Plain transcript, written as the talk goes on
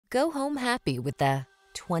Go home happy with the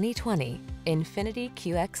 2020 INFINITI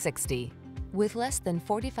QX60. With less than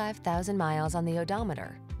 45,000 miles on the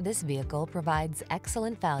odometer, this vehicle provides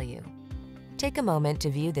excellent value. Take a moment to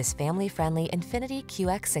view this family-friendly INFINITI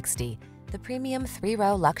QX60, the premium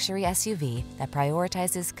 3-row luxury SUV that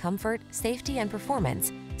prioritizes comfort, safety, and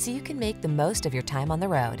performance so you can make the most of your time on the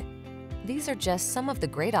road. These are just some of the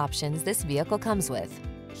great options this vehicle comes with: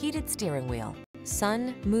 heated steering wheel,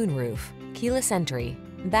 sun, moonroof, keyless entry,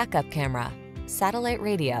 backup camera, satellite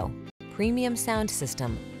radio, premium sound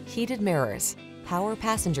system, heated mirrors, power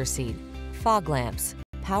passenger seat, fog lamps,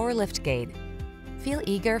 power liftgate. Feel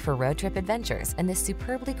eager for road trip adventures in this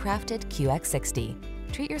superbly crafted QX60.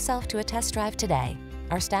 Treat yourself to a test drive today.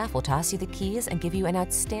 Our staff will toss you the keys and give you an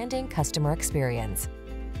outstanding customer experience.